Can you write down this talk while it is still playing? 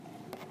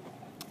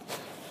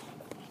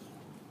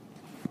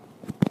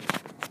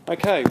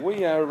Okay,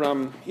 we are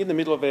in the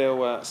middle of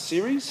our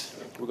series.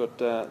 We've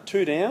got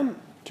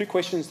two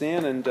questions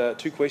down and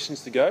two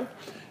questions to go,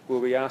 where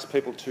we ask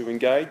people to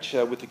engage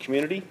with the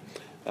community,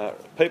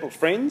 people,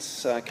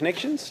 friends,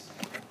 connections,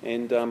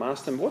 and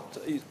ask them,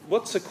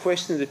 what's a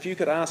question that if you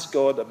could ask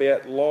God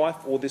about life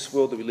or this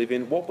world that we live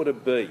in, what would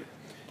it be?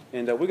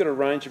 And we got a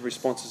range of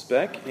responses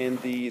back,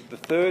 and the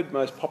third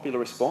most popular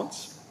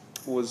response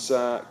was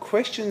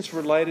questions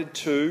related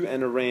to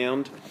and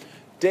around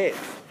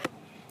death.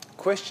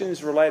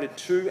 Questions related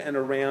to and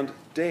around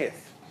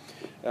death,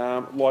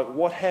 like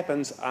what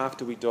happens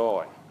after we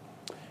die.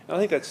 And I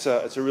think it's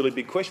a really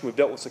big question. We've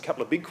dealt with a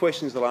couple of big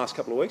questions the last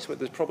couple of weeks, but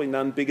there's probably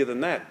none bigger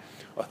than that.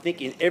 I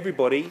think in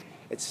everybody,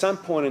 at some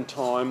point in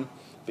time,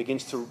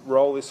 begins to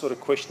roll this sort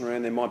of question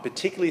around their mind,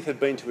 particularly if they've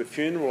been to a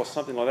funeral or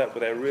something like that,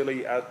 where they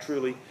really are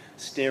truly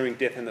staring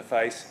death in the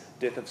face,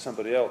 death of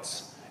somebody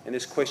else. And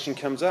this question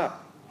comes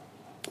up.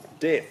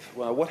 Death.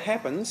 Well, what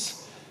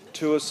happens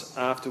to us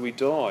after we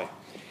die?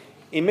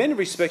 In many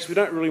respects, we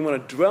don't really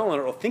want to dwell on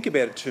it or think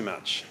about it too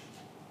much.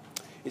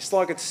 It's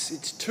like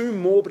it's too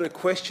morbid a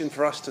question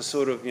for us to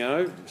sort of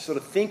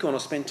think on or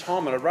spend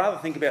time on. I'd rather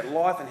think about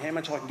life and how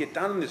much I can get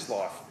done in this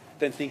life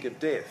than think of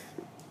death.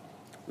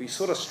 We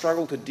sort of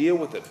struggle to deal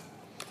with it.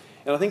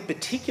 And I think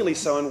particularly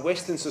so in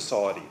Western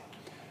society.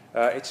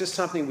 It's just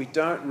something we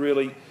don't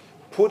really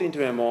put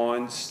into our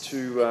minds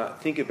to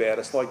think about.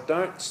 It's like,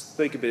 don't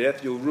speak about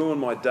death, you'll ruin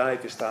my day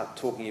if you start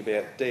talking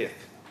about death.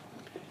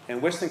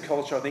 And Western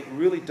culture, I think,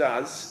 really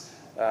does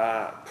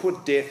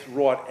put death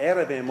right out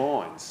of our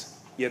minds.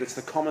 Yet it's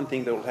the common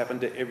thing that will happen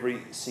to every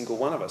single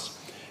one of us.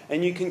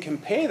 And you can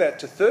compare that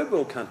to third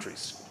world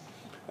countries.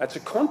 It's a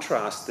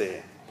contrast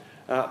there.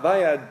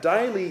 They are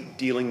daily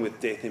dealing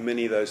with death in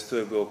many of those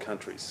third world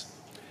countries.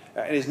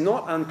 It is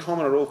not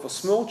uncommon at all for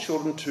small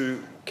children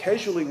to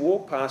casually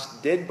walk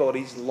past dead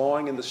bodies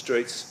lying in the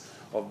streets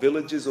of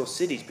villages or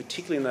cities,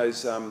 particularly in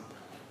those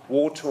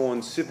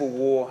war-torn, civil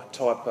war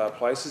type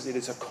places. It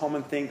is a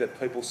common thing that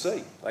people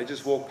see. They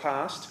just walk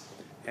past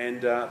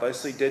and they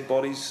see dead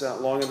bodies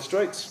lying in the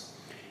streets.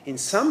 In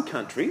some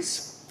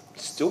countries,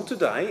 still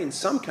today, in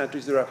some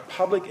countries there are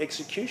public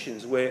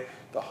executions where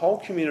the whole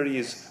community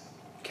is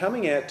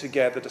coming out to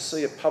gather to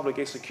see a public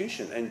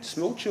execution, and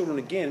small children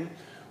again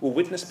will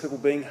witness people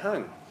being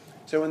hung.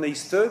 So in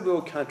these third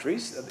world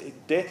countries,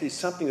 death is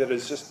something that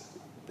is just,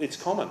 it's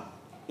common.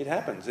 It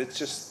happens. It's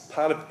just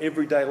part of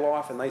everyday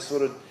life, and they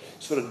sort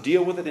of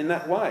deal with it in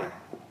that way.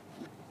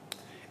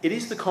 It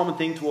is the common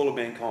thing to all of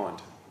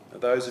mankind.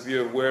 Those of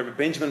you aware of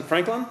Benjamin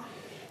Franklin,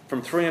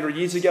 from 300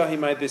 years ago, he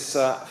made this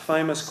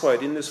famous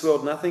quote: "In this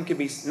world, nothing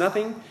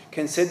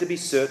can said to be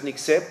certain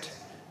except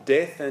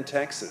death and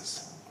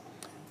taxes."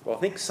 Well, I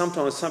think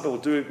sometimes some people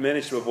do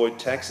manage to avoid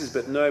taxes,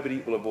 but nobody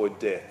will avoid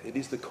death. It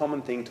is the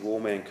common thing to all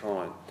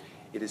mankind.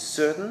 It is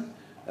certain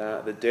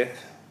that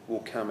death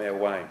will come our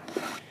way.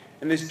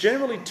 And there's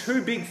generally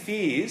two big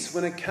fears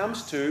when it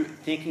comes to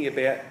thinking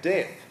about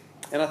death.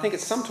 And I think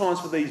it's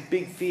sometimes for these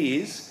big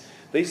fears,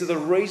 these are the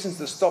reasons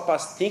that stop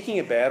us thinking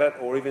about it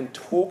or even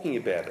talking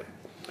about it.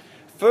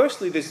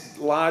 Firstly, this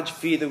large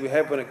fear that we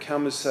have when it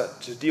comes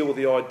to deal with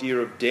the idea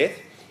of death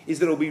is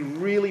that it'll be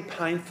really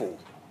painful.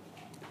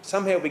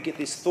 Somehow we get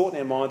this thought in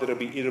our mind that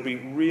it'll be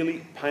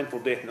really painful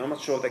death. And I'm not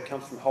sure if that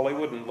comes from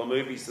Hollywood and the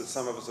movies that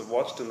some of us have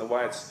watched and the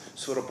way it's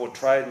sort of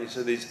portrayed, and you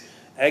see these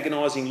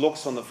agonising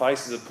looks on the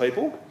faces of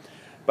people.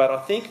 But I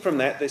think from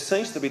that, there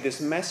seems to be this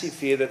massive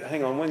fear that,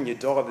 hang on, when you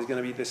die, there's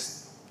going to be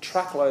this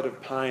truckload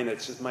of pain that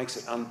just makes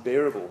it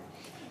unbearable.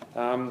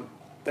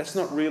 That's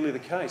not really the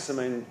case. I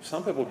mean,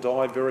 some people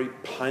die very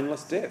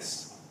painless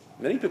deaths.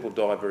 Many people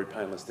die very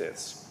painless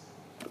deaths.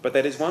 But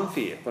that is one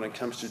fear when it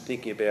comes to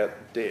thinking about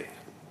death.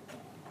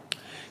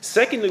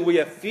 Secondly, we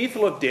are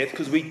fearful of death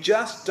because we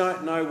just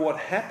don't know what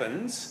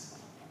happens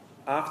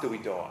after we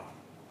die.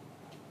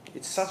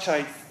 It's such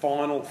a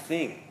final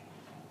thing.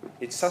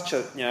 It's such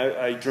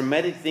a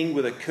dramatic thing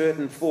where the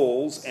curtain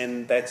falls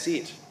and that's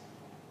it.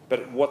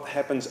 But what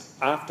happens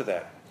after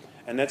that?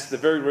 And that's the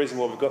very reason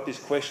why we've got this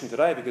question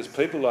today, because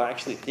people are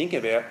actually thinking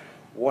about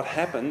what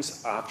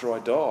happens after I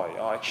die.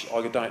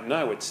 I don't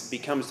know. It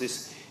becomes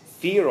this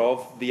fear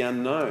of the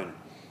unknown.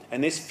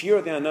 And this fear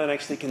of the unknown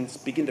actually can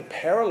begin to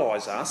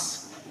paralyse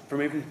us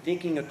from even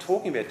thinking or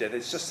talking about death.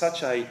 It's just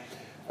such a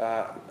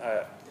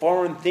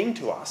foreign thing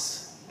to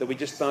us that we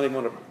just don't even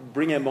want to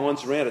bring our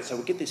minds around it. So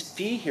we get this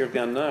fear here of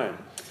the unknown.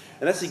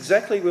 And that's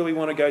exactly where we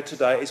want to go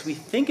today, as we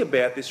think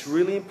about this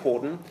really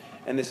important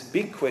and this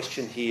big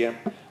question here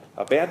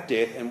about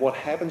death and what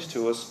happens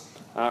to us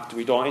after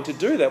we die. And to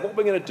do that, what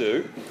we're going to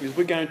do is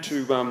we're going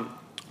to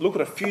look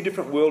at a few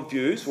different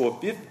worldviews or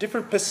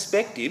different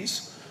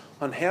perspectives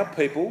on how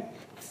people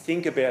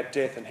think about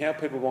death and how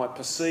people might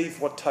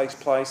perceive what takes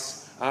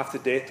place after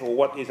death, or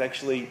what is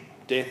actually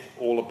death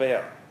all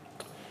about.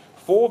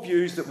 4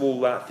 views that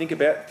we'll think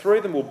about. 3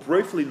 of them we'll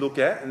briefly look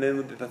at, and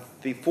then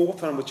the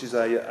fourth one, which is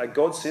a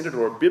God-centred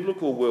or a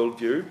biblical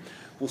worldview,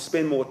 we'll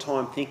spend more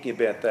time thinking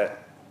about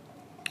that.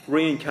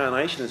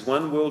 Reincarnation is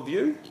one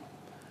worldview.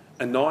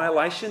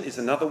 Annihilation is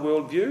another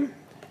worldview.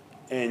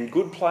 And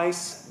good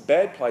place,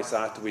 bad place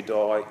after we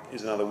die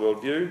is another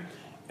worldview.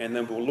 And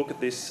then we'll look at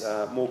this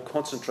more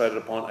concentrated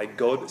upon a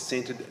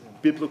God-centred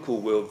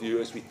biblical worldview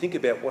as we think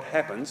about what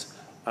happens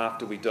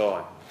after we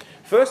die.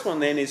 First one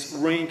then is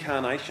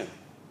reincarnation.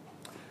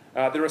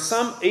 There are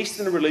some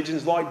Eastern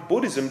religions like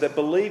Buddhism that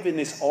believe in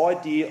this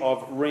idea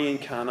of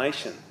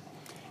reincarnation.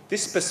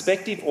 This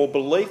perspective or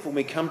belief, when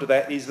we come to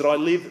that, is that I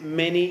live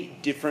many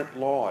different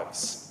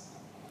lives.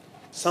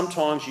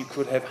 Sometimes you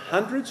could have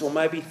hundreds or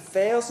maybe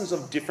thousands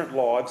of different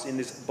lives in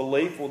this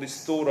belief or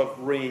this thought of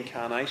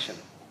reincarnation.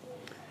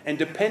 And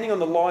depending on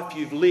the life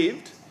you've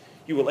lived,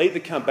 you will either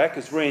come back,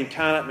 as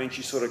reincarnate means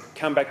you sort of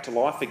come back to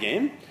life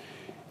again.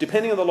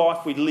 Depending on the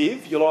life we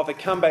live, you'll either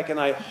come back in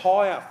a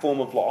higher form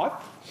of life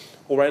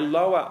or a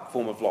lower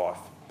form of life,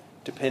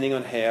 depending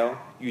on how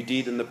you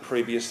did in the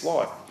previous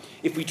life.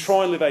 If we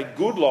try and live a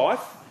good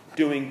life,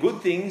 doing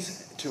good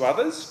things to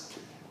others,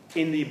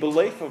 in the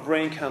belief of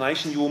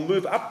reincarnation, you will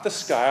move up the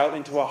scale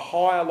into a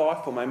higher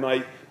life form,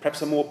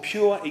 perhaps a more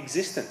pure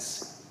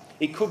existence.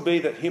 It could be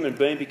that human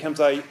being becomes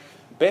a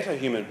better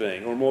human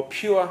being or a more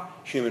pure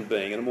human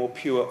being in a more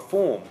pure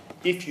form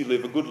if you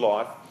live a good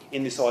life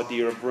in this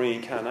idea of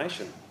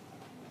reincarnation.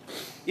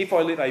 If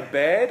I live a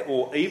bad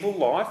or evil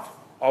life,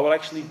 I will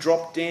actually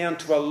drop down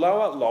to a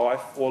lower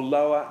life or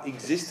lower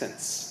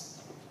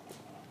existence.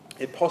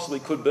 It possibly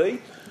could be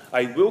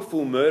a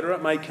willful murderer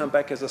may come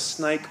back as a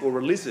snake or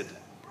a lizard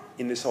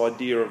in this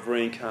idea of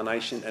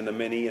reincarnation and the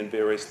many and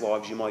various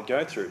lives you might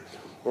go through.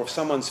 Or if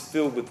someone's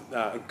filled with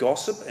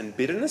gossip and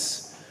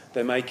bitterness,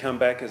 they may come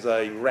back as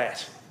a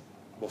rat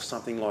or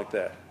something like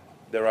that.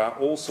 There are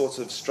all sorts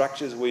of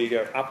structures where you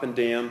go up and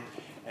down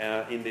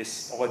in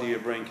this idea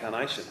of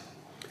reincarnation.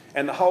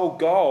 And the whole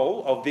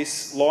goal of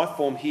this life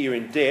form here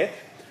in death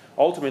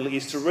ultimately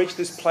is to reach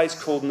this place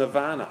called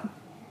nirvana.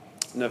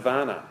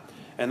 Nirvana.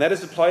 And that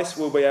is a place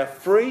where we are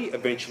free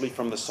eventually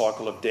from the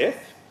cycle of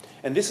death.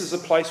 And this is a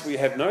place where you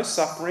have no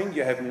suffering,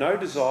 you have no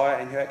desire,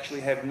 and you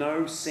actually have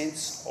no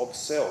sense of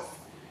self.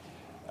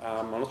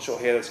 I'm not sure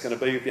how that's going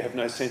to be if you have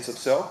no sense of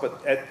self,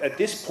 but at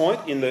this point,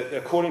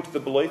 according to the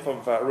belief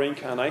of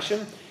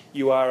reincarnation,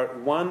 you are at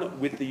one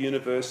with the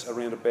universe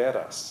around about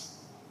us.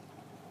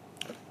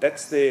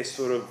 That's their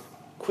sort of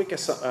quicker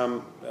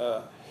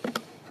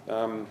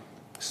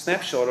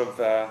snapshot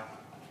of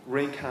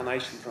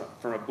reincarnation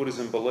from a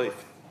Buddhism belief.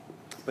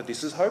 But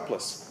this is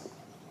hopeless.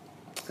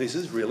 This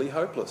is really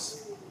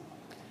hopeless.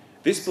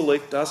 This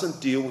belief doesn't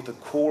deal with the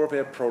core of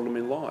our problem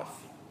in life.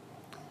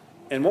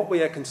 And what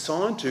we are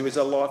consigned to is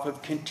a life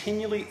of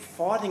continually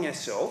fighting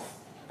ourselves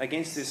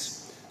against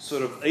this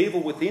sort of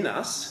evil within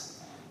us,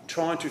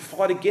 trying to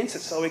fight against it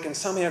so we can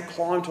somehow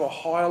climb to a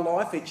higher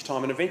life each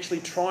time and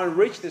eventually try and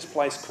reach this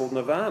place called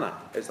nirvana,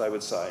 as they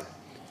would say.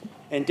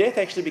 And death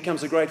actually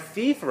becomes a great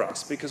fear for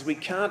us because we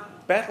can't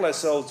battle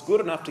ourselves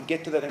good enough to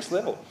get to that next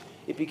level.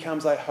 It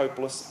becomes a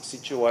hopeless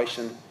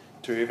situation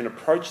to even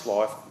approach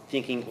life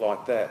thinking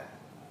like that.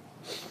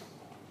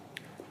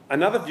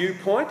 Another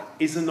viewpoint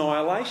is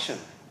annihilation.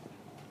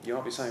 You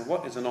might be saying,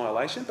 what is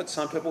annihilation? But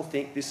some people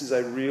think this is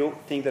a real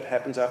thing that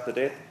happens after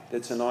death,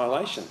 that's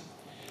annihilation.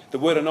 The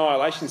word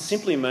annihilation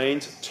simply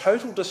means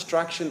total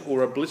destruction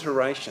or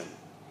obliteration.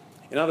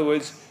 In other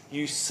words,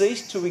 you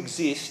cease to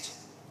exist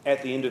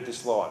at the end of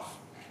this life.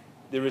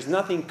 There is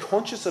nothing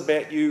conscious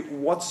about you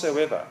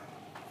whatsoever.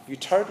 You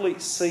totally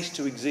cease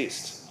to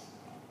exist.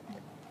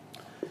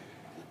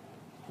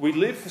 We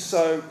live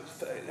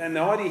and the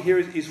idea here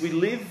is we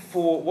live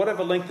for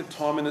whatever length of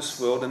time in this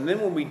world, and then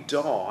when we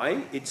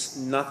die, it's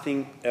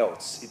nothing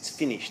else. It's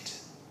finished.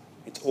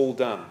 It's all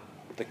done.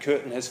 The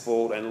curtain has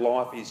fallen and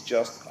life is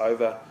just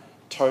over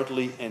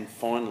totally and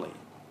finally.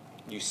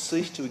 You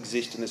cease to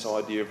exist in this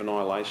idea of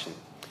annihilation.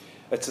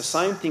 It's the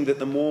same thing that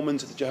the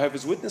Mormons and the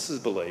Jehovah's Witnesses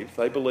believe.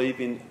 They believe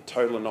in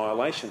total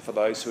annihilation for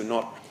those who are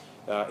not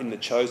in the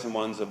chosen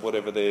ones of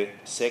whatever their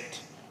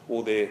sect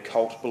or their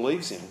cult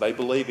believes in. They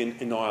believe in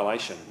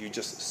annihilation. You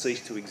just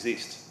cease to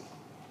exist.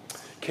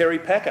 Kerry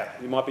Packer,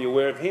 you might be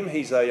aware of him.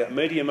 He's a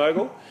media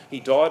mogul. He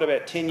died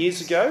about 10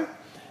 years ago,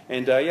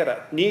 and he had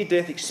a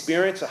near-death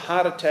experience, a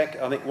heart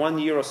attack, I think 1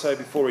 year or so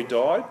before he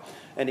died.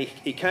 And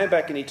he came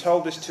back and he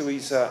told this to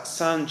his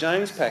son,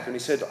 James Packer, and he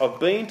said, "I've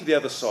been to the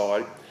other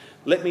side.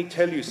 Let me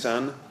tell you,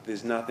 son,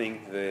 there's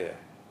nothing there."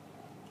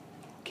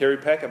 Kerry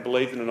Packer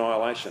believed in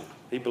annihilation.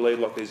 He believed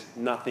like there's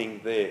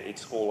nothing there.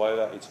 It's all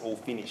over. It's all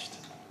finished.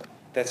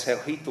 That's how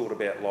he thought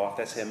about life.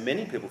 That's how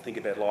many people think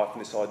about life, and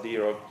this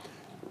idea of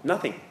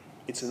nothing.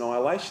 It's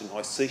annihilation.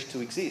 I cease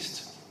to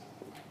exist.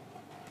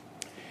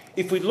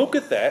 If we look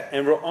at that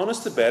and we're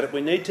honest about it, we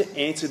need to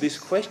answer this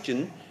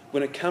question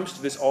when it comes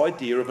to this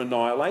idea of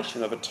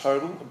annihilation, of a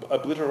total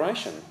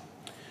obliteration.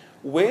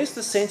 Where's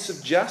the sense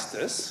of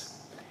justice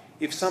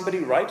if somebody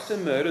rapes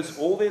and murders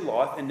all their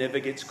life and never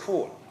gets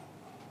caught?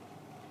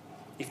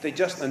 If they're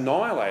just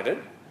annihilated,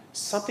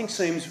 something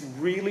seems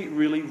really,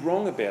 really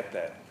wrong about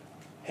that.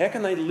 How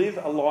can they live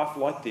a life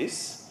like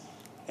this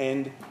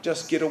and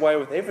just get away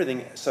with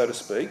everything, so to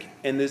speak,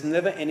 and there's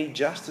never any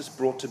justice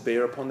brought to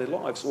bear upon their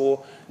lives?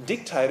 Or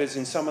dictators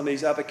in some of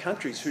these other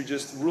countries who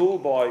just rule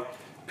by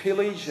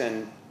pillage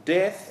and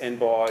death and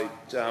by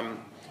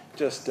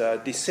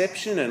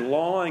deception and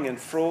lying and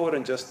fraud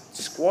and just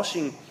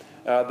squashing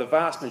the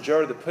vast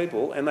majority of the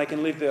people, and they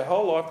can live their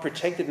whole life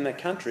protected in that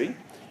country,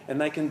 and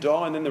they can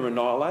die and then they're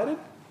annihilated.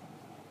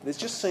 There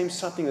just seems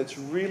something that's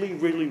really,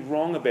 really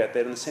wrong about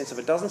that, in the sense of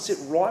it doesn't sit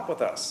right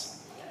with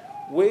us.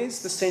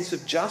 Where's the sense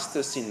of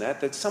justice in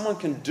that someone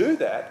can do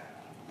that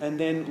and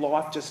then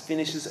life just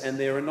finishes and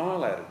they're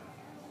annihilated?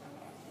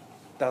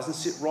 Doesn't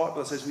sit right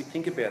with us as we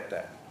think about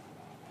that.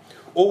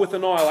 Or with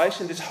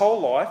annihilation, this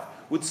whole life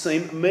would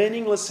seem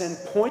meaningless and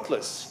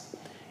pointless.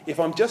 If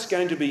I'm just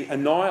going to be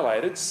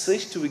annihilated,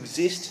 cease to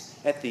exist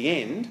at the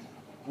end,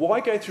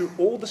 why go through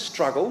all the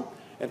struggle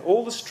and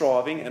all the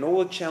striving and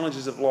all the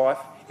challenges of life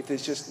if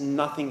there's just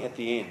nothing at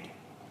the end?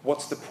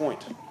 What's the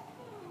point?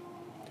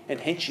 And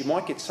hence you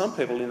might get some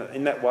people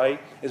in that way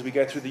as we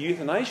go through the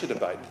euthanasia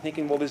debate,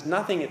 thinking, well, there's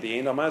nothing at the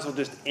end, I may as well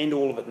just end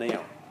all of it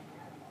now.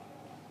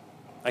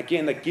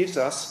 Again, that gives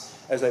us,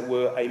 as it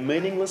were, a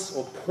meaningless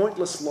or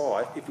pointless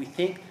life if we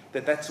think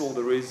that that's all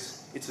there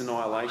is, it's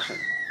annihilation.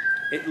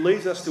 It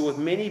leaves us still with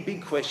many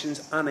big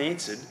questions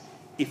unanswered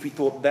if we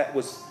thought that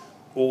was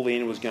all the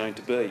end was going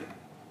to be.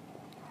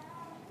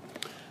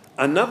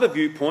 Another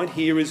viewpoint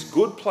here is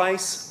good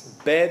place,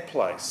 bad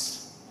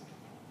place.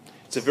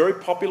 It's a very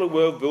popular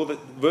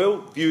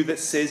worldview that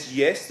says,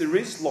 yes, there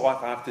is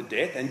life after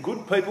death, and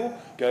good people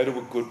go to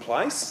a good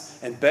place,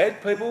 and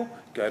bad people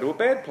go to a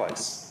bad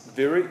place.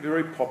 Very,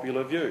 very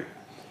popular view.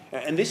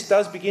 And this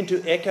does begin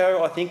to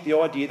echo, I think, the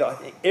idea that I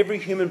think every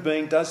human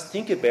being does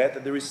think about,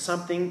 that there is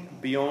something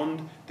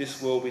beyond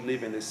this world we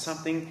live in. There's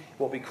something,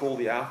 what we call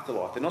the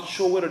afterlife. They're not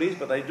sure what it is,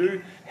 but they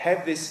do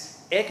have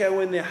this echo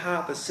in their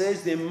heart that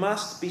says there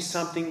must be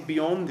something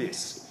beyond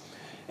this.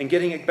 And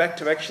getting it back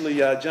to actually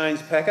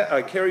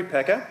Kerry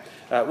Packer,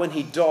 when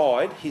he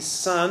died, his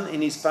son,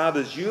 in his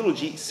father's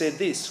eulogy, said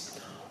this: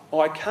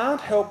 "I can't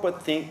help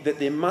but think that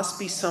there must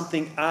be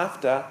something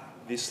after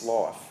this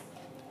life."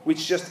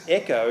 Which just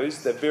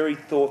echoes the very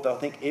thought that I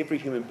think every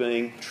human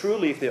being,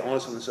 truly, if they're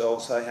honest with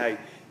themselves, say, hey,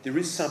 there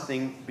is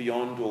something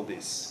beyond all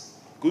this.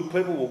 Good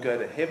people will go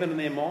to heaven in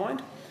their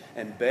mind,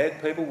 and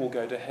bad people will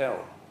go to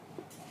hell.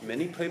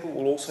 Many people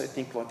will also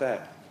think like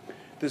that.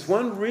 There's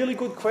one really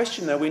good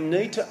question, though, we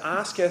need to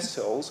ask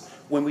ourselves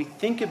when we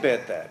think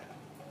about that.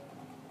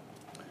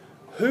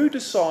 Who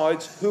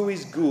decides who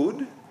is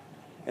good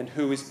and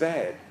who is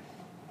bad?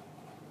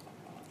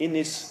 In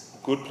this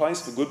good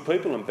place for good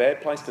people and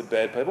bad place for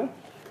bad people,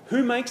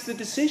 who makes the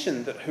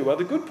decision that who are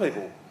the good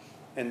people?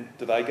 And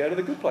do they go to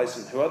the good place?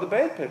 And who are the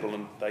bad people?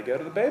 And they go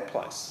to the bad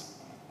place?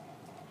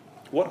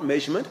 What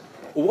measurement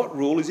or what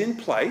rule is in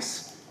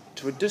place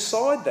to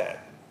decide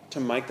that, to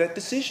make that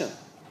decision?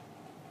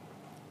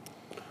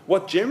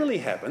 What generally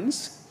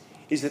happens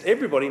is that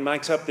everybody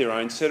makes up their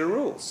own set of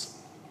rules.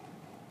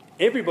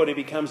 Everybody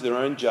becomes their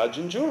own judge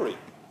and jury.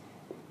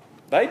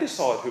 They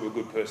decide who a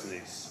good person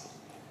is.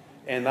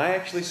 And they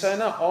actually say,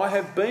 no, I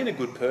have been a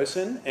good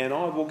person and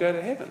I will go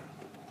to heaven.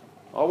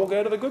 I will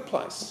go to the good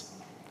place.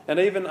 And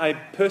even a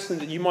person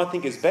that you might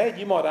think is bad,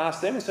 you might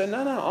ask them and say,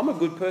 no, I'm a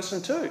good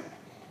person too.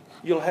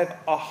 You'll have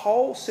a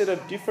whole set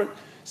of different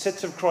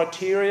sets of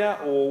criteria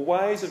or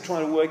ways of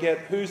trying to work out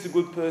who's the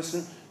good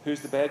person,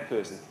 who's the bad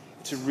person.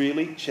 It's a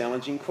really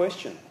challenging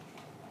question.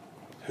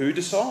 Who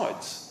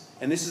decides?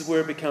 And this is where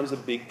it becomes a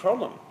big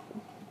problem.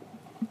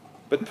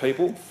 But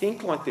people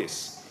think like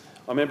this.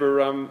 I remember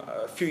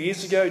a few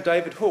years ago,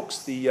 David Hooks,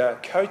 the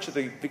coach of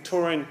the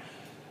Victorian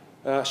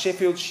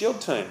Sheffield Shield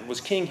team,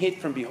 was king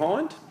hit from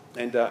behind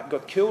and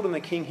got killed in the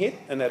king hit,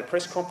 and they had a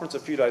press conference a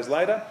few days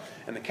later,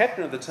 and the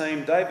captain of the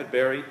team, David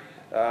Berry,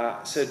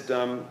 said,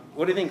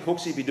 what do you think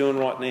Hooksy be doing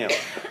right now?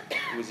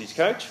 He was his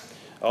coach.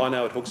 I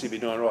know what Hooksy be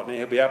doing right now.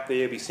 He'll be up there,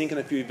 he'll be sinking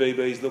a few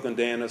VBs, looking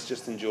down, us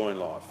just enjoying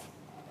life.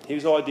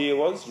 His idea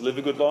was, you live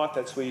a good life,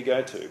 that's where you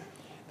go to.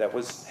 That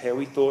was how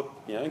he thought,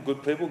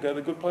 good people go to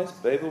the good place,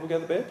 bad people go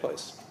to the bad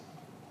place.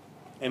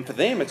 And for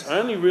them, it's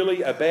only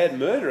really a bad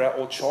murderer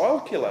or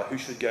child killer who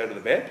should go to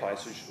the bad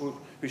place,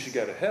 who should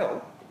go to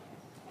hell.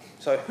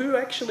 So who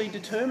actually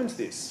determines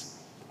this?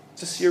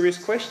 It's a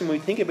serious question when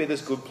we think about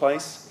this good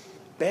place,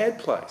 bad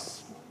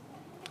place.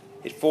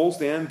 It falls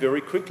down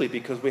very quickly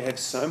because we have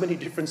so many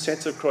different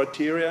sets of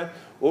criteria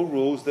or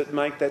rules that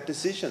make that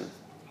decision.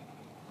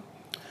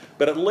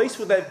 But at least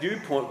with that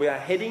viewpoint, we are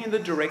heading in the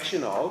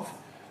direction of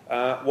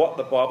what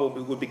the Bible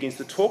begins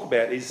to talk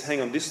about is,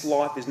 hang on, this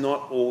life is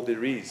not all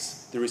there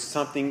is. There is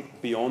something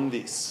beyond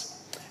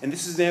this. And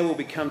this is now where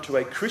we come to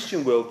a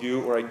Christian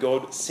worldview or a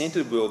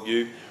God-centred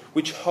worldview,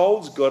 which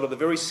holds God at the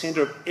very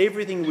centre of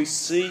everything we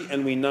see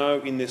and we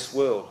know in this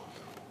world.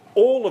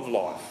 All of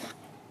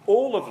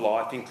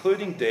life,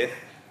 including death,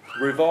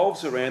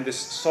 revolves around this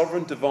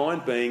sovereign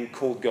divine being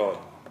called God.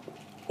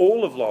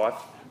 All of life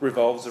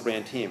revolves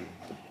around him.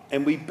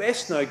 And we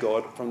best know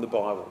God from the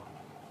Bible.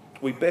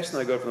 We best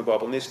know God from the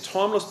Bible. In this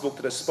timeless book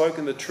that has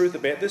spoken the truth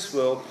about this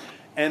world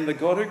and the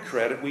God who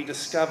created it, we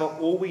discover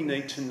all we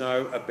need to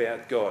know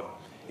about God.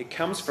 It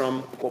comes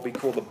from what we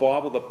call the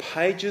Bible, the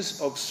pages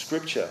of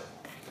Scripture.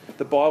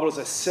 The Bible is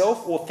a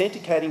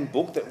self-authenticating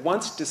book that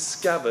once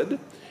discovered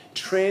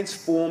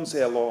transforms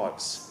our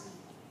lives.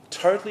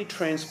 Totally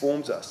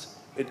transforms us.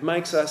 It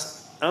makes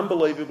us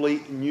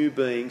unbelievably new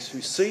beings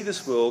who see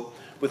this world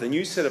with a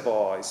new set of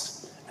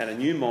eyes and a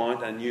new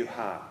mind and a new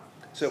heart.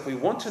 So if we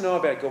want to know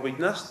about God,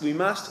 we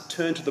must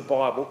turn to the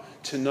Bible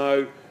to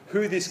know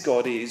who this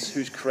God is,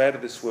 who's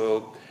created this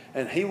world,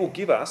 and he will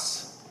give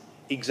us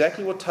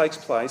exactly what takes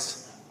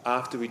place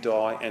after we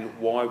die and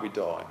why we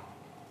die.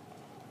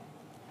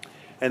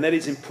 And that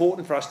is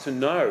important for us to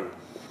know,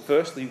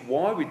 firstly,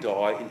 why we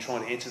die in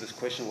trying to answer this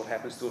question, what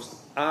happens to us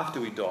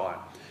after we die.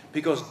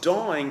 Because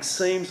dying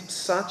seems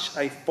such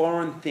a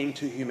foreign thing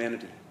to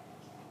humanity.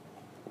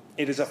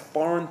 It is a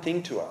foreign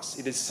thing to us.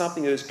 It is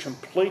something that is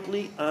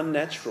completely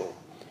unnatural.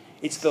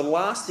 It's the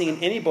last thing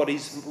in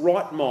anybody's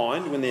right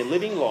mind when they're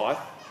living life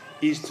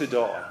is to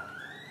die.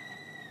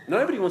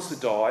 Nobody wants to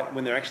die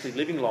when they're actually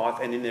living life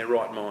and in their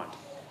right mind.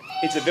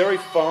 It's a very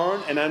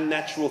foreign and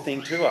unnatural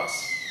thing to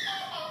us.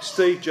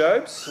 Steve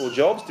Jobs, or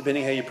Jobs,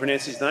 depending how you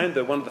pronounce his name,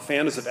 one of the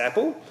founders of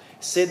Apple,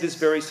 said this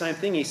very same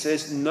thing. He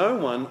says, no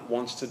one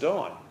wants to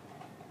die.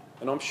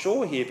 And I'm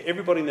sure here, if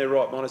everybody in their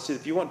right mind had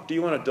said, do you want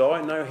to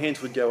die? No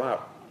hands would go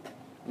up.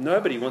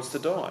 Nobody wants to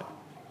die.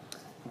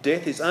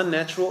 Death is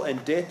unnatural,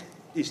 and death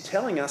is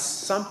telling us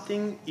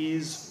something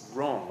is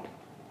wrong.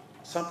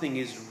 Something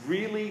is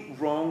really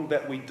wrong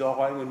that we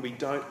die when we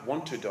don't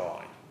want to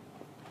die.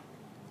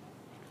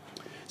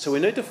 So we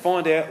need to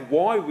find out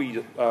why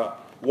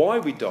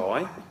we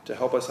die to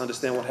help us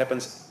understand what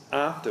happens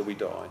after we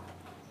die.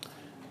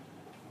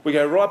 We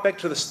go right back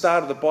to the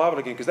start of the Bible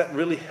again, because that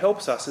really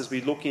helps us as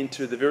we look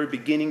into the very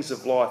beginnings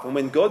of life. And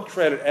when God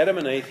created Adam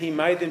and Eve, he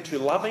made them to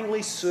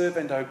lovingly serve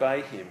and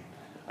obey him.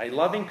 A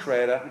loving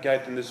creator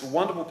gave them this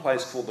wonderful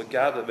place called the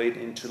Garden of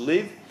Eden to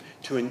live,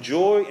 to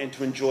enjoy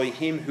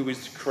him who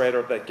is the creator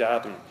of that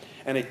garden.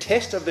 And a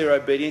test of their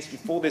obedience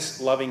before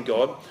this loving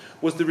God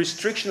was the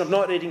restriction of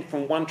not eating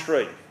from one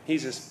tree.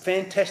 Here's this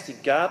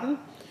fantastic garden,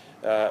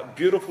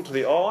 beautiful to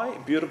the eye,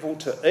 beautiful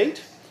to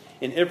eat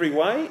in every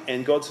way,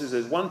 and God says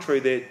there's one tree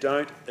there,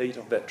 don't eat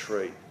of that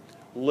tree.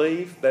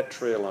 Leave that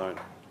tree alone.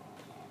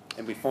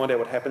 And we find out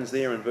what happens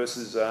there in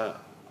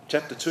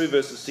chapter 2,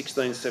 verses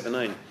 16,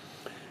 17.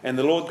 And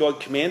the Lord God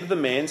commanded the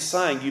man,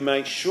 saying, you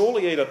may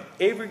surely eat of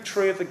every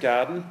tree of the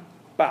garden,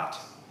 but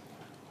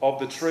of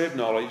the tree of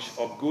knowledge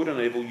of good and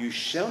evil you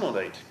shall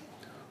not eat.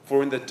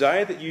 For in the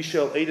day that you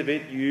shall eat of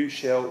it, you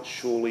shall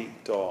surely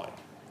die.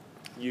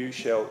 You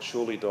shall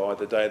surely die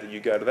the day that you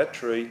go to that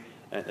tree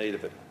and eat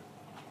of it.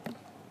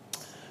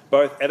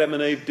 Both Adam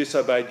and Eve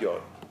disobeyed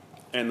God,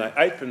 and they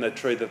ate from that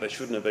tree that they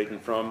shouldn't have eaten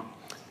from,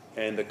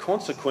 and the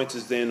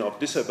consequences then of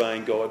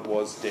disobeying God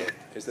was death.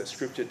 As that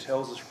scripture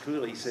tells us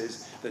clearly, he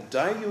says, the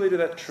day you eat of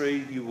that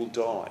tree, you will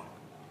die.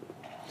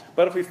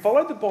 But if we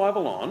follow the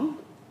Bible on,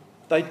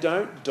 they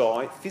don't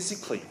die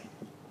physically.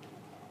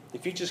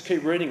 If you just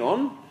keep reading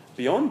on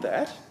beyond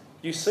that,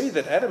 you see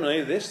that Adam and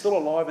Eve, they're still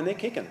alive and they're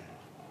kicking.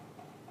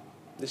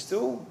 They're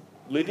still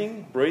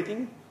living,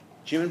 breathing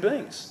human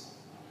beings.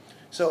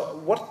 So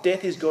what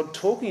death is God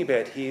talking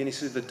about here? And he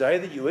says, the day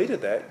that you eat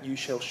of that, you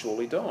shall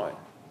surely die.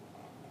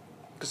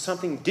 Because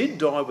something did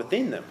die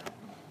within them.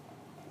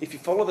 If you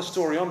follow the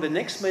story on, the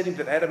next meeting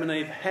that Adam and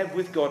Eve have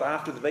with God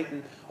after they've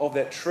eaten of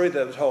that tree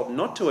they were told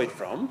not to eat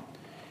from,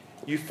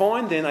 you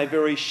find then a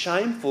very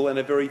shameful and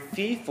a very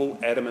fearful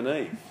Adam and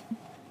Eve.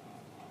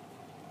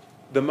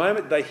 The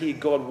moment they hear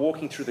God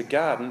walking through the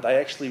garden, they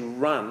actually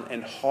run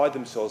and hide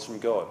themselves from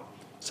God.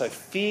 So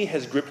fear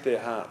has gripped their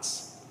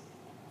hearts.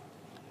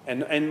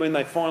 And when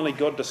they finally,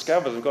 God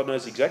discovers, and God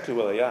knows exactly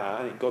where they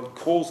are, and God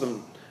calls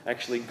them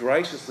actually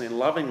graciously and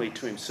lovingly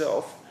to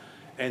himself,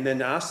 and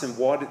then asks them,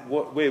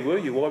 where were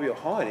you? Why were you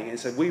hiding? And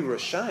said, we were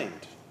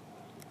ashamed.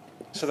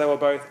 So they were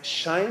both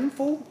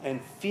shameful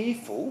and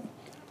fearful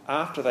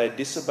after they had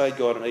disobeyed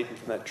God and eaten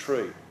from that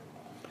tree.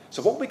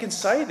 So what we can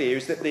say there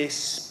is that their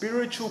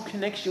spiritual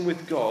connection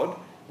with God,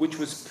 which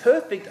was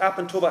perfect up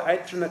until they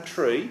ate from that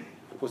tree,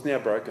 was now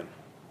broken.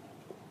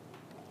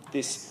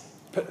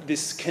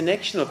 This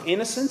connection of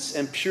innocence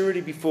and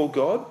purity before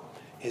God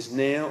has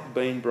now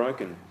been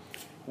broken.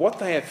 What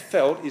they have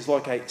felt is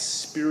like a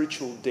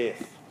spiritual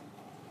death.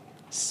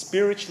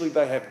 Spiritually,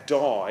 they have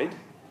died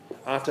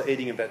after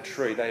eating of that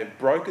tree. They have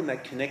broken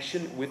that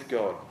connection with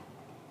God.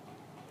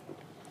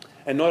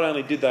 And not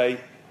only did they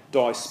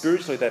die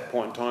spiritually at that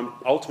point in time,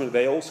 ultimately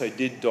they also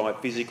did die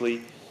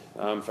physically.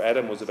 For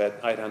Adam was about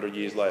 800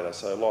 years later,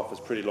 so life was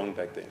pretty long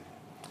back then.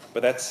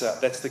 But that's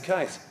the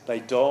case. They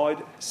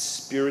died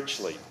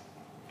spiritually.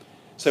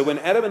 So when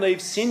Adam and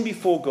Eve sinned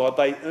before God,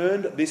 they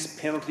earned this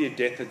penalty of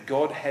death that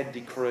God had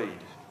decreed.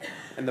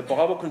 And the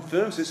Bible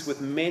confirms this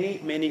with many,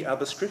 many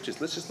other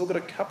scriptures. Let's just look at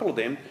a couple of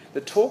them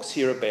that talks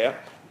here about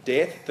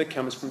death that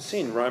comes from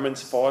sin.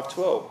 Romans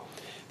 5:12.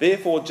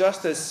 Therefore,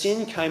 just as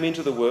sin came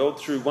into the world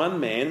through one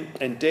man,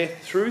 and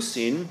death through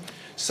sin,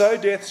 so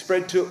death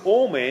spread to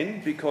all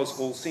men because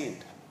all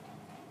sinned.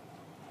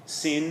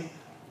 Sin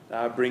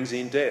brings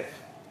in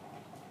death.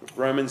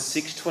 Romans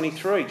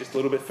 6:23, just a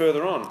little bit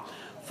further on.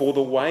 For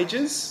the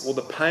wages or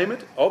the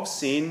payment of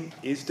sin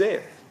is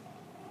death.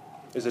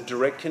 There's a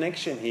direct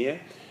connection here.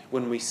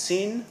 When we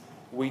sin,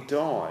 we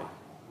die.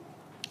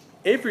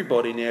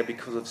 Everybody now,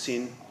 because of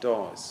sin,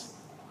 dies.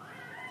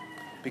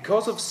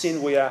 Because of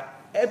sin, we are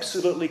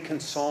absolutely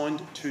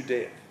consigned to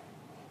death.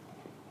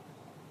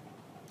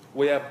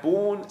 We are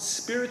born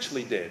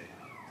spiritually dead.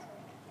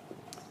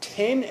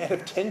 10 out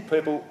of 10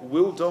 people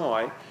will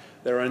die.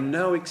 There are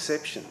no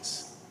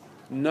exceptions.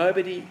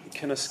 Nobody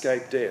can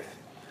escape death.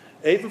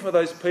 Even for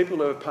those people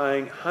who are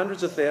paying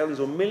hundreds of thousands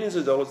or millions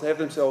of dollars to have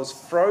themselves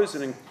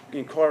frozen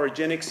in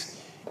cryogenics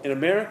in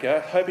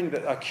America, hoping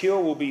that a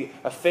cure will be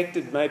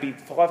effected maybe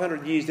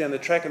 500 years down the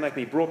track and they can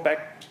be brought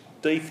back,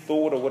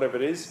 de-thawed or whatever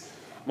it is,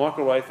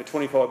 microwave for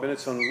 25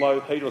 minutes on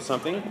low heat or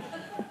something,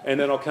 and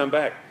then I'll come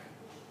back.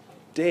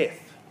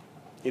 Death.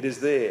 It is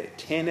there.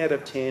 10 out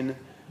of 10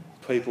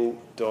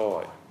 people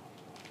die.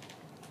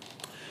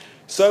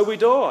 So we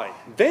die.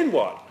 Then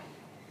what?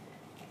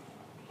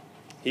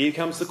 Here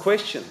comes the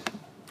question.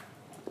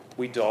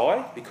 We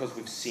die because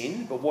we've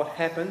sinned, but what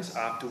happens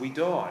after we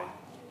die?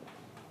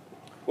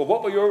 Well,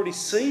 what we already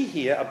see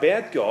here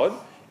about God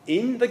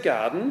in the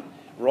garden,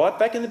 right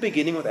back in the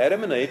beginning with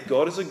Adam and Eve,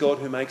 God is a God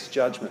who makes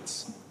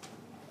judgments.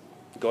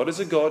 God is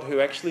a God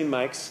who actually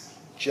makes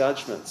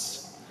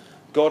judgments.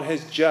 God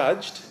has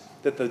judged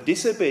that the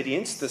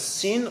disobedience, the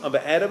sin of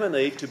Adam and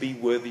Eve to be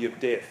worthy of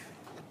death.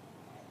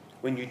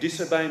 When you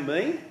disobey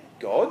me,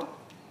 God,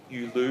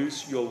 you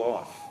lose your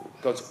life.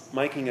 God's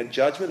making a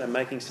judgment and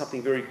making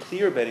something very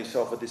clear about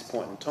himself at this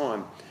point in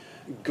time.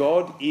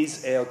 God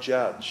is our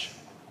judge.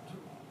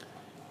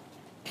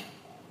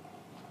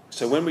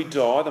 So when we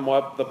die, the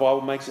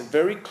Bible makes it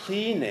very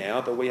clear now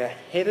that we are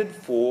headed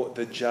for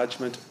the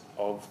judgment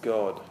of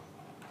God.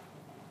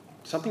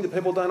 Something that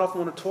people don't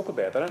often want to talk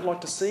about. They don't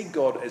like to see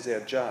God as our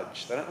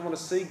judge. They don't want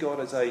to see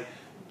God as a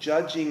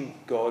judging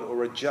God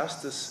or a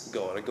justice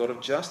God, a God of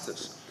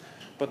justice.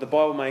 But the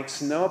Bible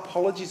makes no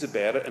apologies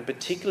about it, and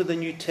particularly the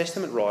New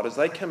Testament writers,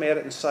 they come at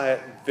it and say it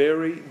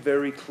very,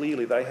 very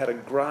clearly. They had a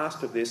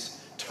grasp of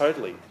this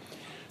totally.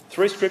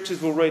 3 scriptures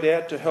we'll read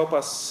out to help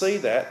us see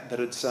that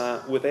it's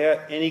without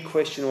any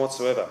question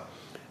whatsoever.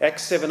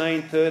 Acts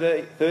 17,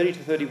 30 to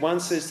 31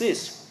 says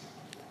this: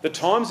 "The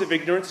times of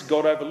ignorance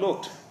God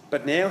overlooked,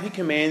 but now he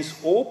commands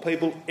all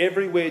people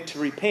everywhere to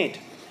repent,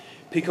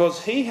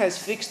 because he has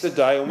fixed a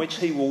day on which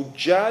he will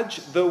judge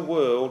the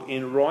world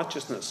in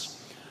righteousness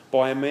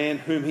by a man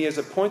whom he has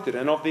appointed,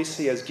 and of this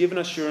he has given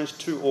assurance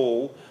to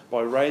all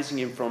by raising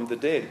him from the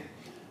dead."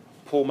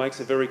 Paul makes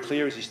it very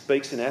clear as he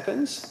speaks in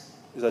Athens,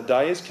 a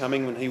day is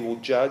coming when he will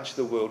judge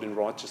the world in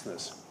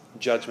righteousness.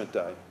 Judgment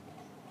Day.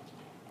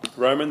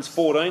 Romans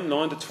 14,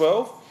 9 to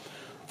 12.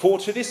 "For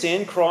to this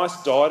end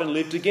Christ died and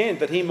lived again,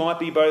 that he might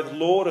be both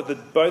Lord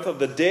of both of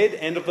the dead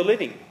and of the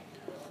living.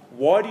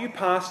 Why do you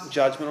pass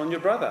judgment on your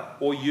brother?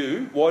 Or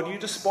you, why do you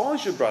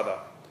despise your brother?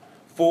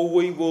 For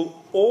we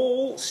will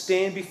all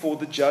stand before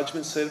the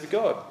judgment seat of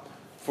God.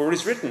 For it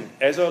is written,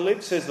 as I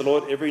live, says the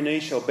Lord, every knee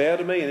shall bow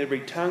to me and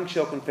every tongue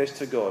shall confess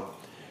to God.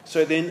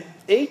 So then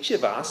each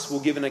of us will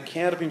give an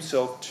account of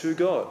himself to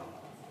God."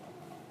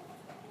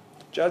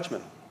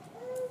 Judgment.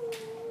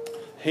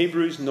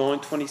 Hebrews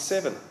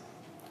 9:27.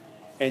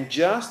 "And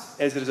just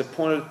as it is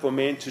appointed for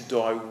man to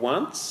die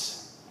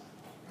once,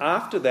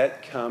 after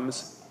that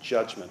comes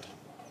judgment."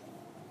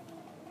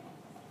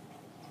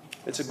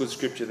 It's a good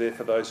scripture there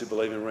for those who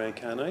believe in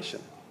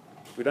reincarnation.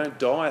 We don't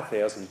die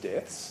 1,000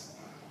 deaths.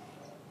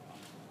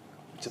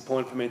 It's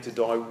appointed for men to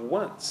die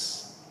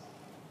once,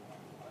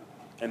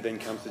 and then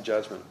comes the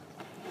judgment.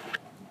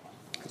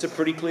 It's a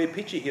pretty clear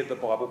picture here that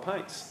the Bible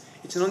paints.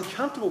 It's an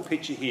uncomfortable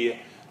picture here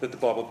that the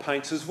Bible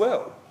paints as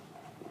well.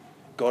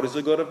 God is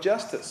a God of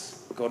justice.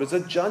 God is a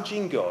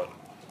judging God.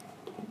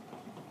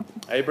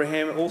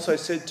 Abraham also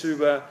said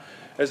to,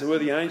 as it were,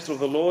 the angel of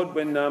the Lord,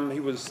 when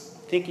he was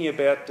thinking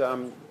about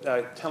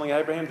telling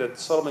Abraham that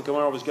Sodom and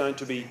Gomorrah was going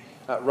to be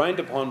rained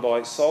upon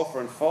by sulphur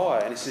and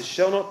fire, and he says,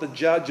 "Shall not the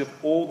judge of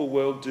all the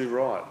world do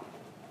right?"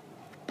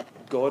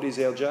 God is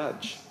our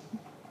judge.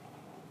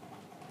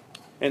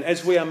 And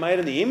as we are made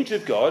in the image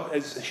of God,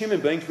 as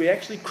human beings, we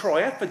actually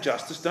cry out for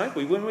justice, don't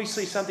we? When we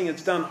see something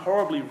that's done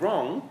horribly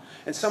wrong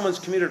and someone's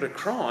committed a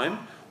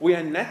crime, we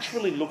are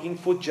naturally looking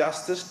for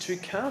justice to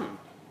come.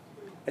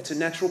 It's a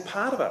natural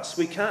part of us.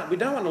 We don't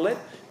want to let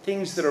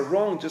things that are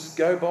wrong just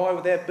go by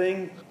without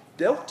being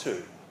dealt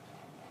to.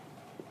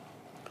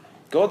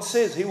 God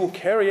says he will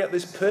carry out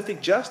this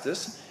perfect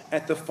justice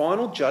at the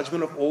final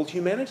judgment of all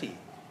humanity.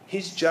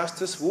 His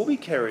justice will be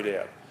carried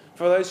out.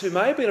 For those who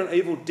may have been an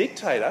evil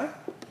dictator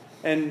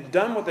and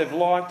done what they've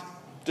liked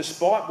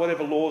despite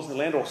whatever laws in the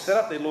land, or set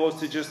up their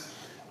laws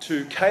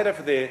to cater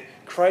for their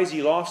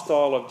crazy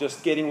lifestyle of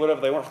just getting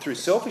whatever they want through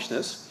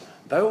selfishness,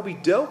 they will be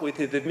dealt with.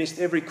 If they've missed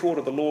every court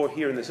of the law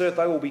here in this earth,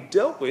 they will be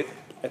dealt with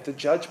at the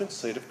judgment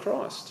seat of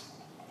Christ.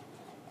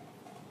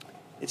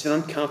 It's an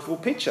uncomfortable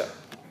picture.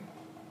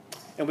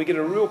 And we get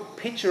a real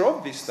picture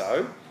of this,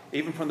 though,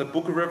 even from the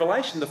book of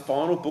Revelation. The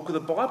final book of the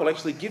Bible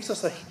actually gives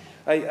us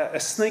a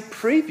sneak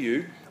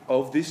preview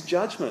of this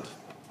judgment.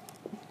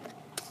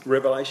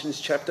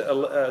 Revelations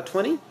chapter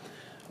 20,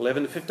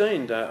 11 to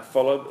 15.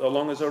 Follow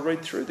along as I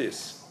read through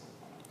this.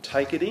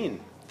 Take it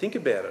in. Think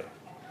about it.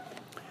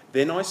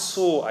 Then I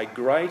saw a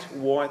great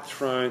white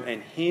throne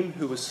and him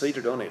who was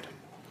seated on it.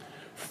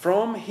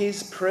 From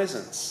his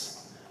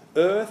presence,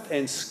 earth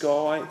and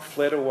sky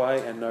fled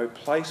away, and no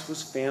place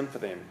was found for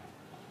them.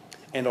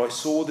 And I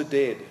saw the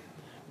dead,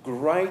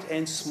 great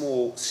and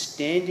small,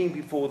 standing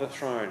before the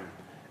throne,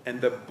 and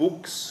the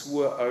books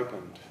were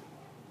opened.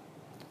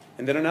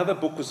 And then another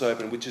book was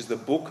opened, which is the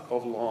book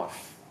of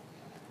life.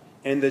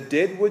 And the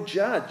dead were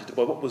judged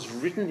by what was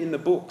written in the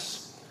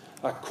books,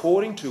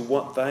 according to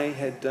what they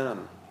had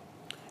done.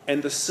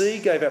 And the sea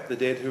gave up the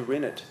dead who were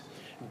in it.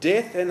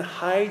 Death and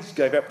Hades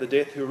gave up the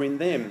dead who were in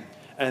them,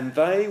 and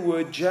they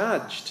were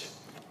judged,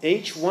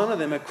 each one of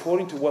them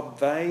according to what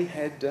they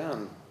had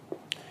done.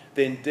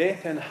 Then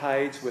death and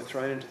Hades were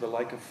thrown into the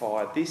lake of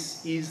fire.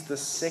 This is the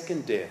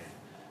second death,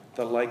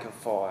 the lake of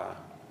fire.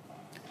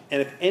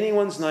 And if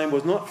anyone's name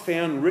was not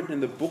found written in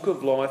the book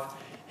of life,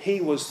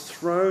 he was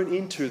thrown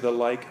into the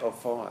lake of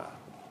fire.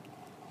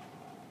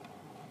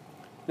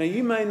 Now,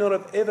 you may not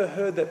have ever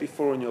heard that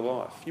before in your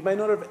life. You may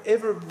not have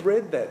ever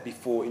read that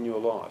before in your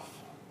life.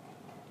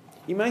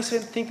 You may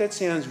think that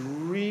sounds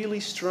really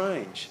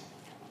strange.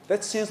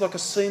 That sounds like a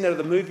scene out of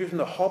the movie from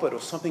The Hobbit or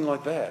something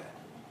like that.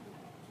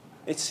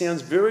 It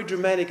sounds very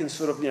dramatic and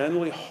sort of,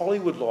 nearly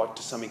Hollywood-like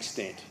to some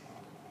extent.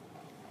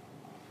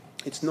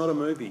 It's not a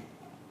movie.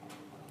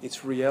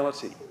 It's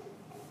reality.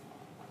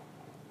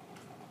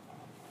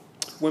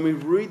 When we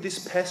read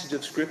this passage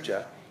of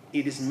Scripture,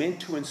 it is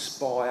meant to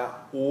inspire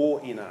awe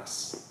in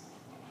us.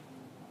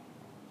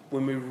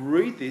 When we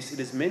read this, it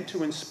is meant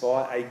to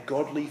inspire a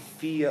godly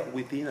fear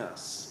within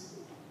us,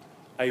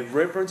 a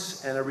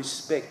reverence and a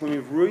respect. When we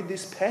read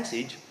this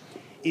passage,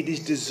 it is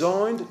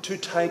designed to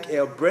take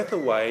our breath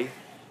away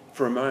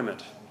for a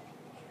moment.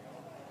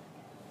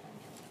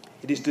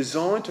 It is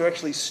designed to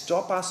actually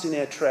stop us in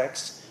our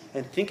tracks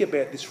and think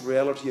about this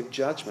reality of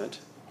judgment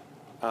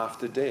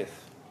after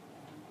death.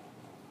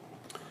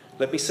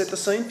 Let me set the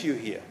scene for you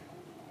here.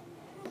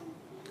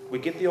 We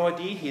get the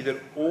idea here that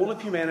all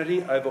of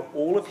humanity over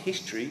all of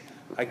history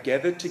are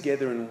gathered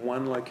together in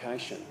one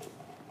location.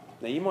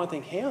 Now you might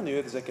think, how on the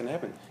earth is that going to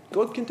happen?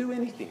 God can do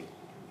anything.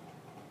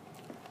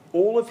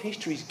 All of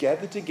history is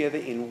gathered together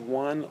in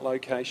one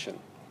location.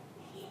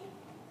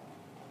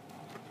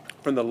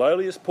 From the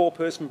lowliest poor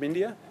person from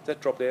India, has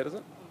that dropped out, is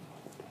it?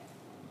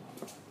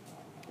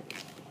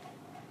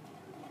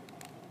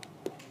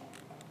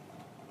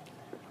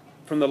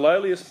 From the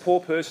lowliest poor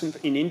person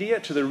in India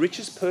to the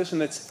richest person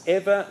that's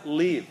ever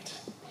lived.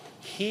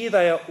 Here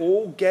they are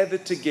all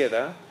gathered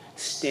together,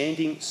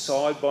 standing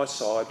side by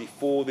side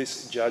before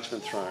this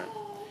judgment throne.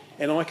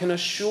 And I can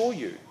assure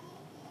you,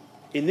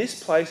 in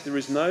this place there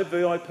is no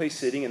VIP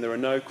seating and there are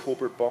no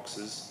corporate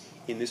boxes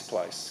in this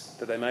place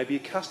that they may be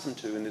accustomed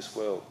to in this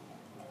world.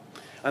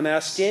 And they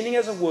are standing,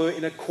 as it were,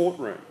 in a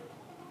courtroom.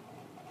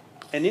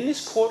 And in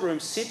this courtroom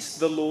sits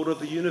the Lord of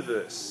the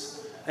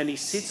universe, and he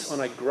sits on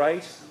a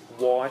great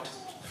white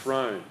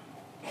throne.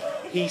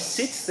 He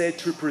sits there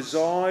to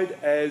preside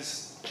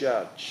as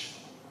judge.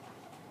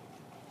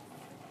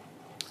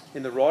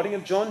 In the writing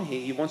of John here,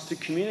 he wants to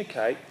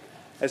communicate,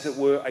 as it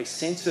were, a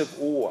sense of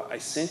awe, a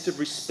sense of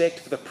respect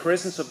for the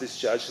presence of this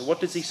judge. So what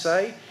does he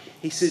say?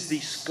 He says the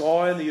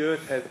sky and the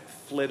earth have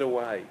fled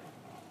away.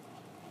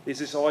 There's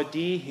this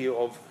idea here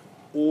of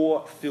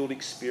awe-filled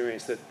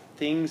experience, that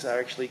things are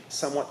actually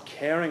somewhat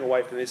cowering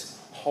away from this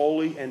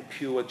holy and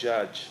pure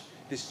judge,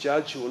 this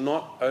judge who will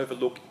not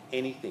overlook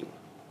anything.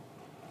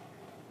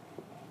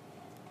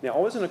 Now, I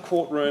was in a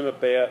courtroom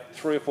about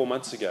 3 or 4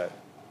 months ago,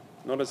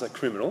 not as a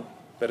criminal,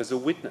 but as a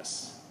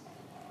witness.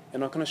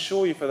 And I can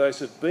assure you, for those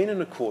who've been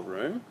in a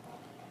courtroom,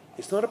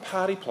 it's not a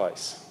party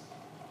place.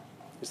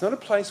 It's not a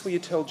place where you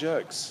tell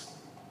jokes.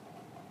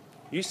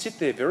 You sit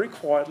there very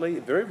quietly,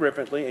 very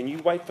reverently, and you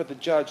wait for the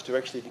judge to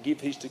actually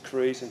give his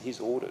decrees and his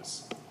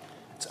orders.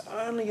 It's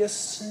only a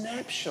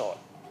snapshot.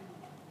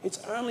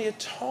 It's only a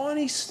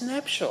tiny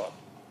snapshot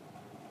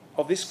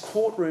of this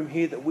courtroom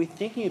here that we're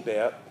thinking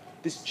about,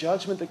 this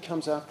judgment that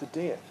comes after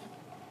death.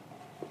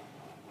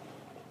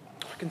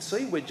 I can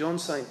see where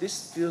John's saying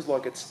this feels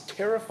like it's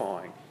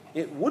terrifying.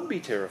 It would be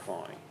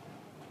terrifying.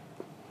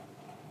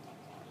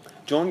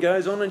 John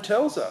goes on and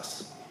tells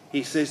us,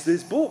 he says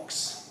there's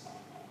books.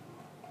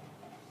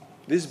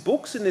 There's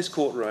books in this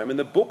courtroom, and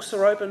the books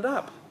are opened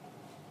up.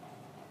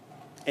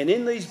 And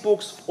in these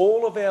books,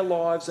 all of our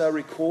lives are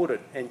recorded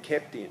and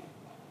kept in.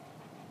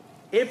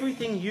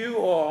 Everything you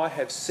or I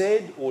have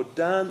said or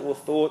done or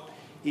thought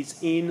is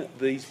in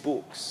these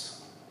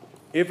books.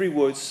 Every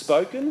word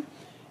spoken,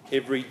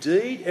 every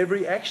deed,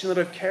 every action that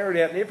I've carried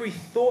out, and every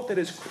thought that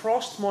has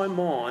crossed my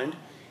mind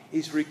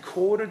is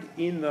recorded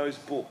in those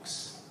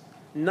books.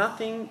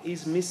 Nothing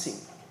is missing.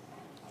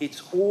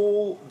 It's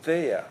all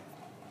there.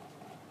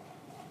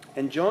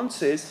 And John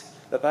says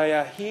that they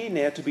are here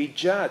now to be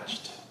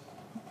judged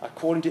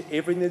according to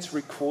everything that's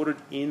recorded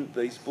in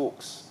these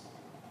books.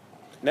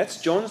 And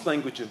that's John's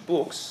language of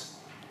books.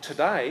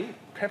 Today,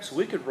 perhaps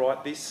we could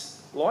write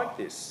this like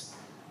this.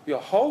 Your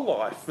whole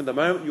life, from the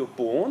moment you're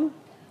born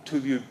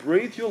till you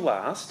breathe your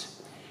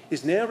last,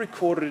 is now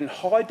recorded in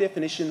high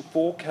definition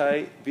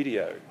 4K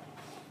video.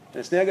 And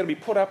it's now going to be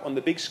put up on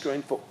the big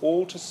screen for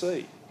all to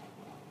see.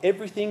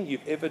 Everything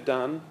you've ever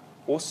done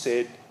or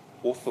said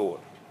or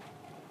thought.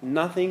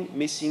 Nothing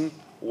missing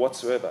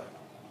whatsoever.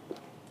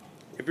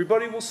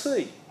 Everybody will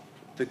see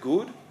the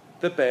good,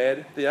 the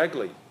bad, the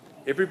ugly.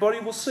 Everybody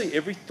will see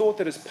every thought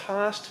that has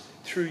passed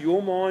through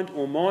your mind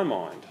or my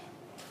mind.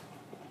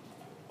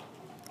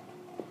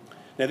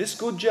 Now, this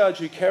good judge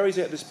who carries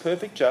out this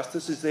perfect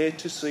justice is there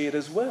to see it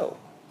as well.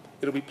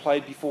 It'll be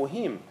played before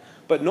him,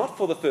 but not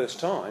for the first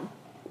time.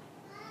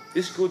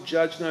 This good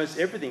judge knows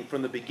everything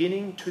from the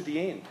beginning to the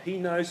end. He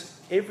knows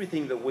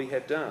everything that we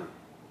have done.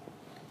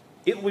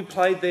 It will be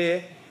played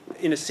there,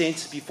 in a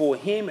sense, before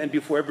him and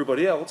before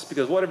everybody else,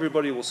 because what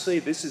everybody will see,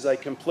 this is a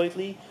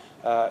completely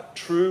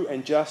true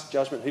and just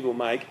judgment he will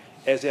make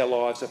as our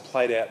lives are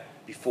played out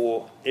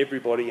before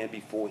everybody and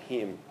before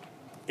him.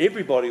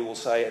 Everybody will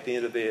say at the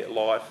end of their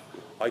life,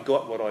 I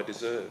got what I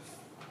deserve.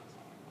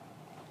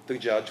 The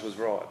judge was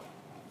right.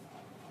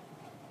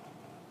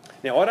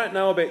 Now, I don't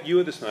know about you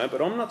at this moment,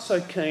 but I'm not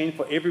so keen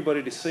for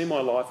everybody to see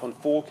my life on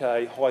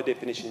 4K high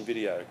definition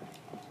video.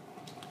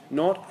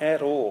 Not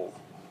at all.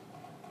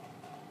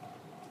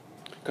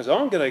 Because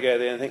I'm going to go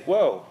there and think,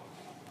 well,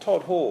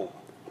 Todd Hall,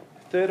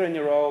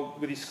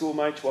 13-year-old with his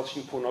schoolmates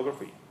watching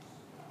pornography.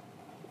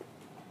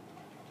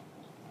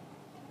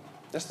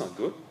 That's not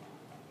good.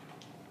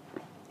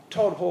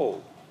 Todd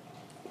Hall,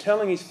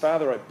 telling his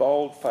father a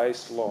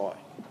bold-faced lie.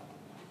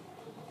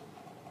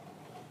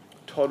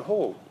 Todd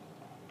Hall,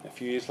 a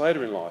few years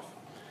later in life,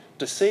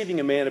 deceiving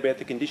a man about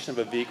the condition of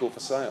a vehicle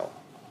for sale.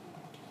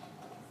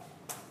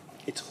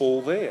 It's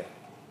all there.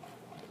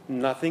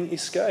 Nothing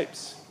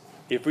escapes.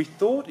 Every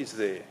thought is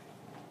there.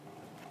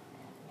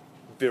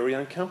 Very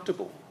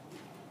uncomfortable.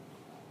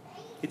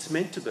 It's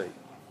meant to be.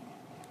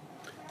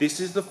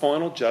 This is the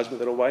final judgment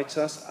that awaits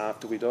us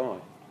after we die.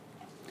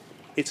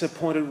 It's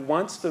appointed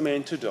once for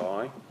man to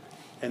die,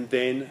 and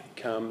then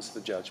comes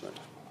the judgment.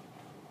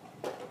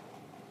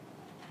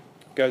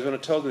 Goes on to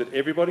tell me that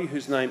everybody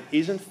whose name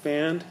isn't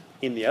found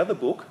in the other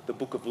book, the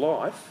book of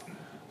life,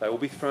 they will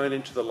be thrown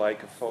into the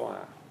lake of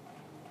fire.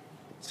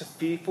 It's a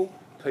fearful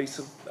piece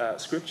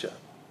of scripture.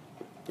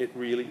 It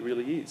really,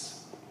 really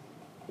is.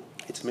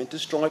 It's meant to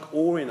strike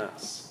awe in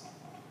us.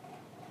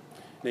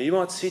 Now, you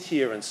might sit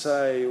here and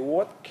say,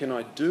 what can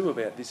I do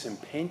about this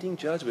impending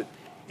judgment?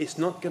 It's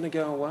not going to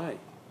go away.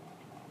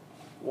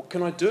 What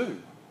can I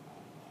do?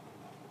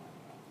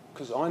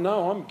 Because I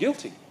know I'm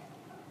guilty.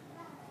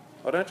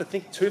 I don't have to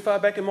think too far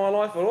back in my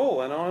life at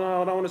all, and I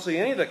know I don't want to see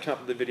any of that come up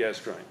to the video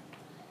screen.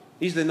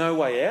 Is there no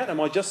way out? Am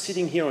I just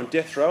sitting here on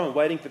death row and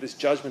waiting for this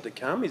judgment to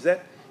come? Is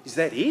that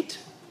it?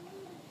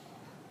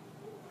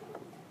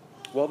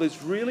 Well,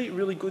 there's really,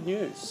 really good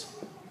news.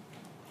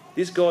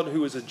 This God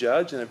who is a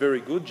judge, and a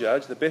very good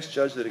judge, the best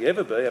judge that he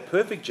ever be, a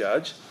perfect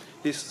judge,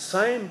 this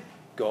same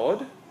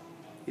God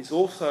is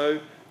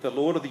also the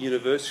Lord of the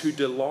universe who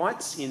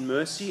delights in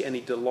mercy and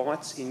he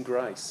delights in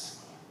grace.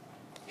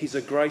 He's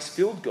a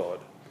grace-filled God.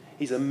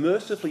 He's a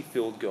mercifully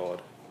filled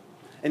God.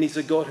 And he's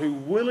a God who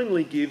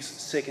willingly gives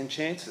second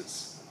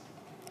chances.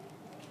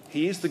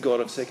 He is the God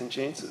of second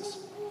chances.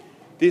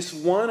 This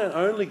one and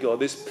only God,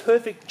 this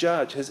perfect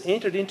judge, has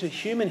entered into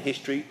human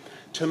history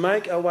to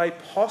make a way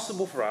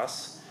possible for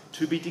us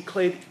to be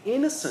declared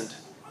innocent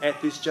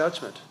at this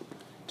judgment,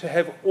 to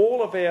have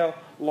all of our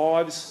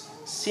lives'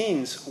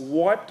 sins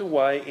wiped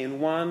away in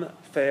one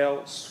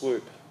foul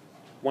swoop,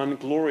 one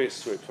glorious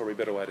swoop, probably a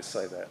better way to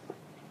say that.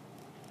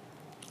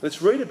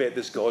 Let's read about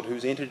this God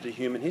who's entered into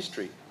human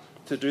history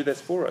to do that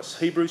for us.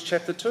 Hebrews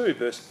chapter 2,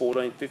 verse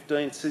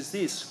 14-15 says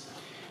this: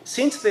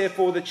 Since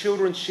therefore the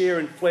children share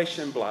in flesh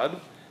and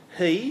blood,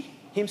 he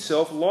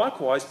himself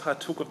likewise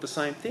partook of the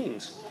same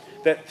things,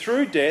 that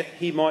through death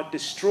he might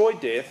destroy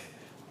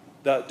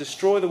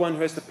the one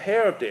who has the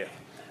power of death,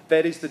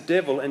 that is the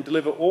devil, and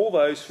deliver all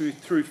those who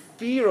through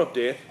fear of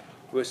death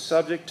were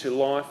subject to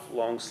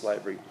lifelong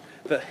slavery.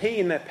 The he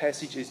in that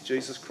passage is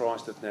Jesus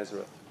Christ of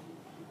Nazareth.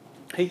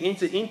 He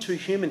entered into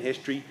human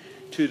history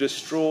to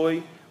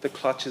destroy the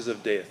clutches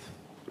of death.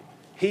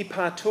 He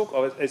partook,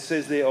 it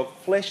says there, of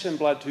flesh and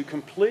blood to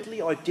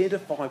completely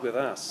identify with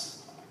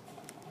us.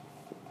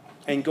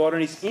 And God,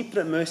 in his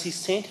infinite mercy,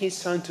 sent his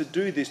Son to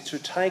do this, to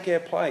take our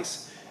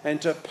place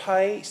and to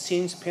pay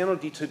sin's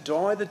penalty, to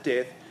die the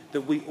death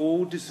that we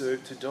all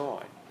deserve to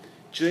die.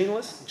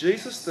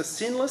 Jesus, the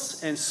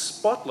sinless and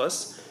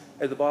spotless,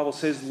 as the Bible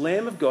says,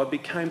 Lamb of God,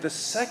 became the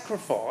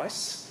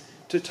sacrifice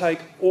to take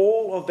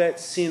all of that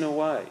sin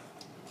away.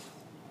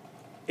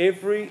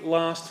 Every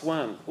last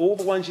one, all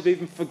the ones you've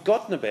even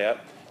forgotten about,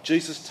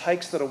 Jesus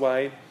takes that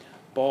away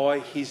by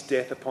his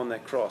death upon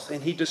that cross.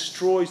 And he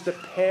destroys the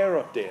power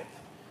of death.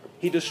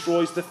 He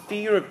destroys the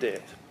fear of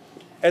death.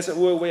 As it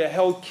were, we are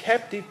held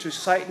captive to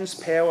Satan's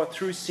power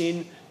through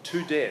sin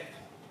to death.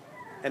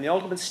 And the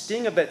ultimate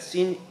sting of that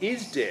sin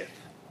is death.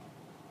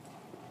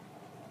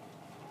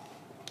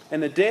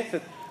 And the death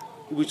that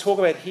we talk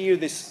about here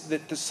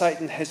that the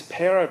Satan has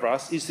power over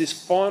us, is this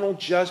final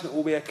judgment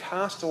where we are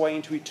cast away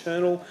into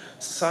eternal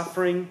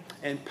suffering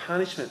and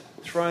punishment,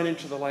 thrown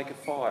into the lake of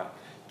fire.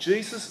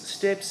 Jesus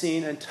steps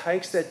in and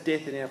takes that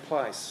death in our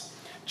place.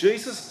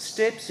 Jesus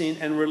steps in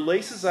and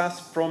releases us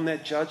from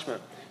that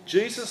judgment.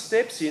 Jesus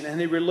steps in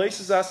and he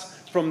releases us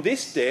from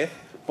this death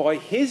by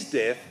his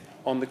death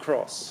on the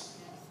cross.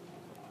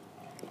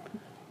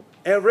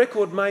 Our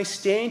record may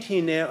stand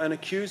here now and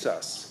accuse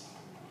us.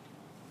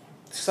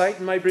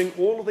 Satan may bring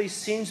all of these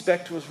sins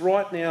back to us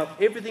right now,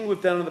 everything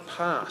we've done in the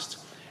past,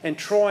 and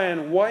try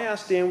and weigh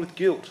us down with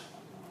guilt.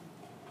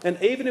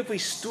 And even if we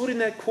stood in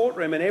that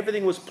courtroom and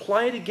everything was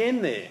played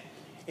again there,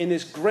 in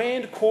this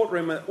grand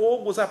courtroom and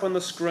all was up on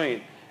the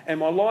screen, and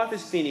my life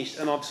is finished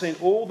and I've seen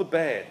all the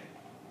bad,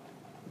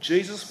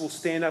 Jesus will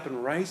stand up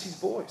and raise his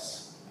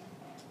voice.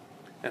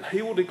 And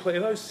he will declare,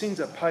 those sins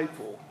are paid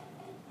for.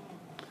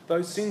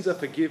 Those sins are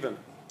forgiven.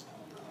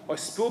 I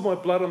spilled my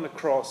blood on the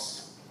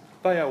cross.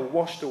 They are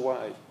washed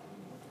away.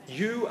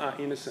 You are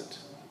innocent.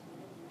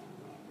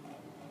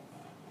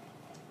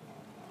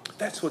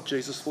 That's what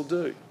Jesus will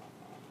do.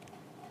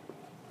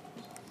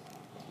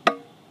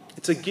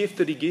 It's a gift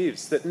that he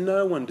gives that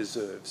no one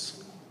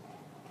deserves.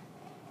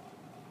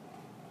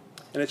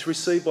 And it's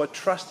received by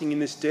trusting in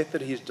this death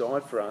that he has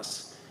died for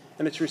us.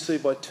 And it's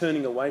received by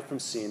turning away from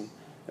sin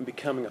and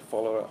becoming a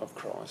follower of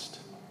Christ.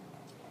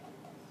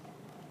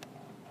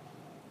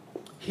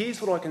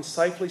 Here's what I can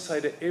safely say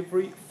to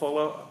every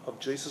follower of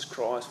Jesus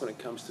Christ when it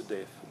comes to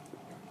death.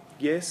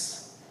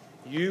 Yes,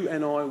 you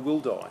and I will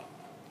die.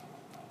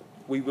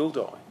 We will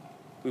die.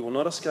 We will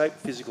not escape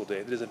physical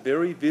death. It is a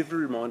very vivid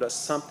reminder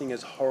something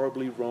is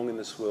horribly wrong in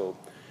this world.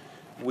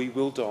 We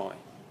will die.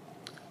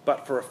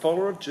 But for a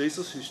follower of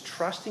Jesus who's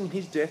trusting in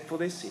his death for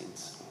their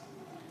sins,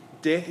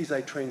 death is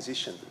a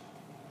transition.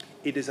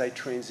 It is a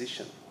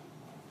transition.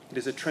 It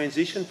is a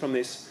transition from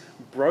this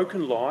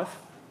broken life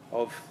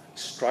of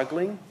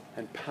struggling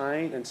and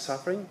pain and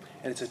suffering,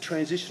 and it's a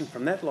transition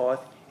from that life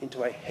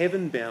into a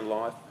heaven-bound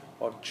life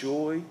of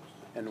joy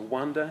and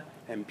wonder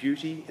and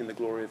beauty in the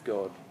glory of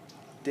God.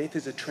 Death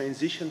is a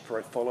transition for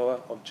a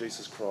follower of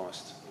Jesus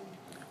Christ.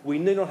 We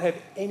need not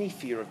have any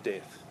fear of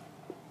death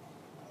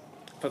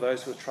for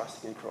those who are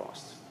trusting in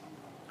Christ.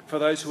 For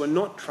those who are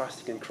not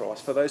trusting in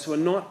Christ, for those who are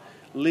not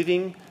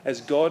living as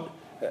God,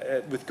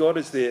 with God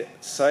as their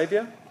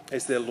Saviour,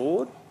 as their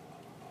Lord,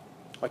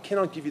 I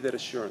cannot give you that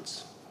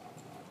assurance.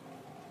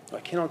 I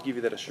cannot give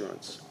you that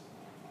assurance.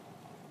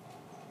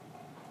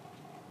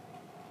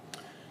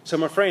 So,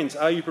 my friends,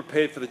 are you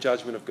prepared for the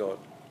judgment of God?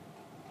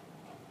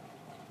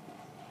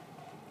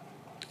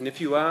 And if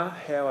you are,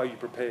 how are you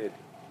prepared?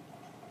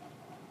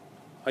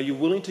 Are you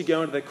willing to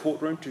go into that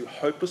courtroom to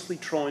hopelessly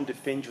try and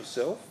defend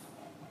yourself?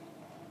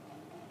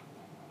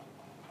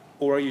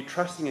 Or are you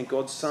trusting in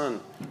God's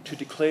Son to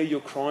declare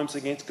your crimes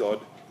against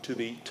God to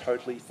be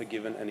totally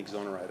forgiven and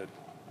exonerated?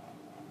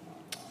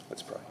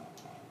 Let's pray.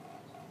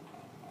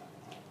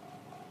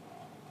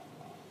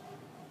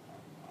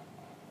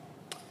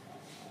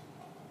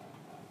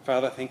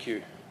 Father, thank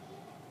you.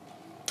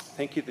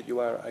 Thank you that you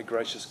are a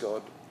gracious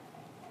God.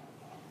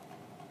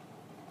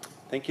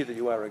 Thank you that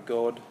you are a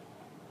God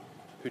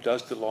who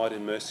does delight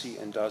in mercy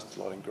and does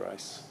delight in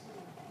grace.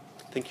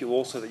 Thank you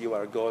also that you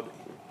are a God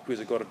who is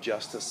a God of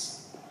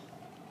justice,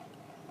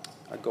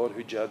 a God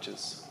who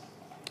judges,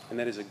 and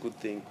that is a good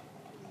thing.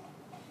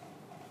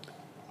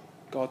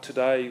 God,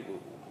 today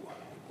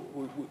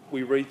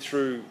we read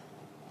through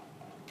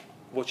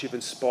what you've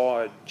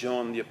inspired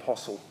John the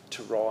Apostle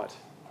to write.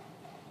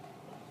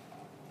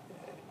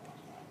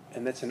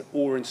 And that's an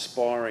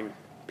awe-inspiring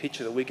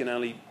picture that we can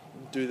only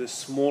do the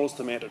smallest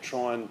amount to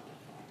try and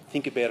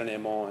think about in our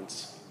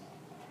minds.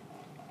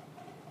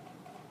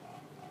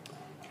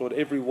 Lord,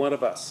 every one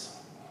of us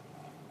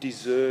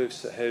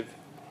deserves to have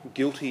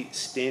guilty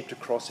stamped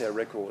across our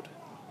record.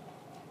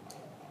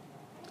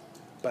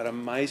 But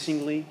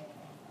amazingly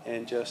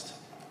and just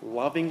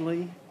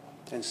lovingly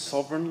and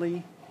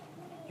sovereignly,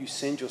 you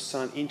send your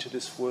Son into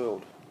this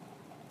world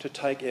to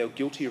take our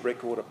guilty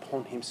record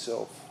upon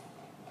himself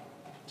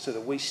so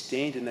that we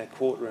stand in that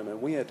courtroom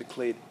and we are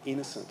declared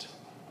innocent.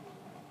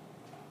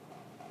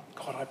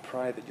 God, I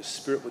pray that your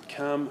Spirit would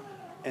come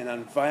and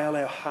unveil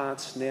our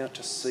hearts now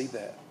to see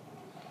that.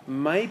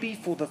 Maybe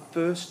for the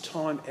first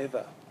time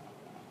ever.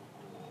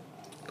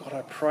 God,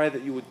 I pray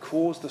that you would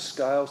cause the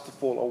scales to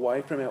fall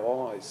away from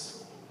our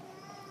eyes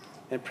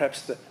and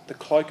perhaps the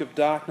cloak of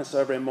darkness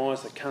over our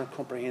minds that can't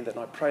comprehend that.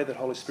 And I pray that,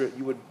 Holy Spirit,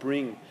 you would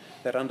bring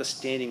that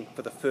understanding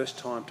for the first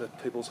time to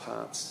people's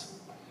hearts.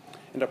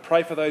 And I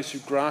pray for those who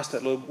grasp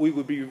that, Lord, we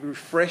would be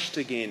refreshed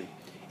again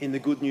in the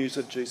good news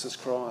of Jesus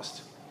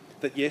Christ.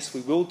 That yes,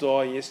 we will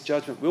die, yes,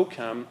 judgment will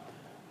come,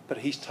 but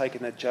he's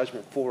taken that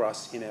judgment for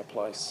us in our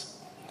place.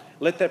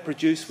 Let that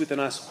produce within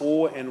us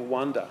awe and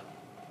wonder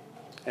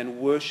and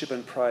worship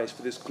and praise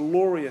for this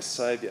glorious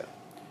Saviour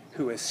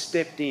who has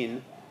stepped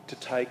in to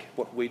take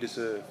what we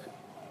deserve.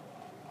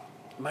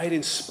 May it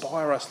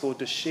inspire us, Lord,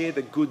 to share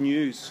the good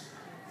news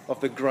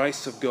of the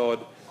grace of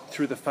God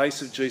through the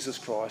face of Jesus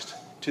Christ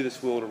to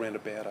this world around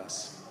about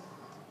us.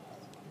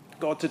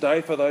 God, today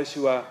for those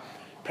who are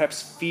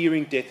perhaps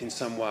fearing death in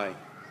some way,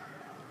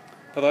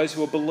 for those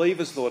who are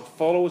believers, Lord,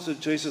 followers of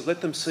Jesus,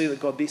 let them see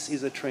that, God, this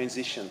is a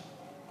transition.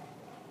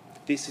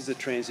 This is a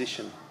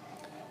transition.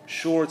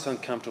 Sure, it's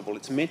uncomfortable.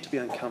 It's meant to be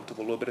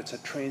uncomfortable, Lord, but it's a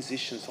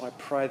transition. So I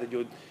pray that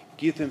you'd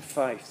give them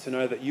faith to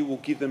know that you will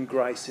give them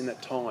grace in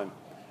that time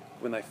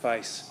when they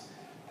face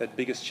that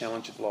biggest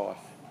challenge of life.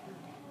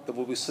 That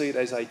we will see it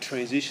as a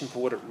transition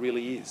for what it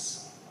really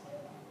is.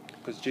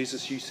 Because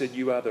Jesus, you said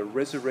you are the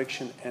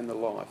resurrection and the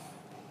life.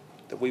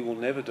 That we will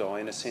never die.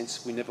 In a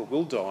sense, we never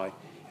will die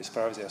as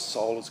far as our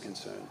soul is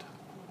concerned.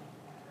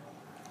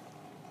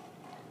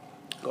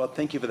 God,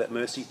 thank you for that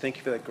mercy. Thank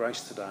you for that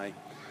grace today.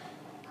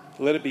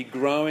 Let it be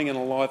growing and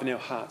alive in our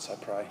hearts, I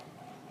pray.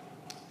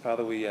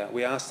 Father, we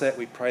ask that,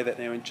 we pray that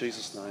now in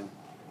Jesus' name.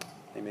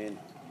 Amen.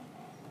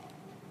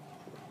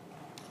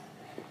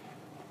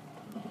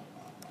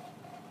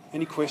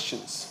 Any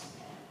questions?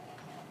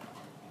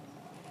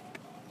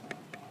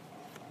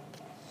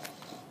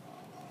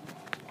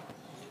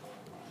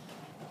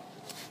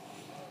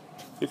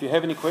 If you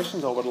have any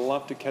questions, I would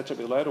love to catch up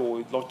with you later, or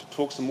we'd like to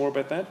talk some more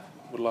about that.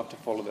 Would love to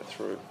follow that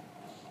through.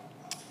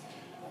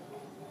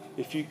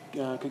 If you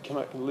could come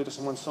up and lead us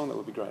in one song, that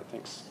would be great.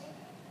 Thanks.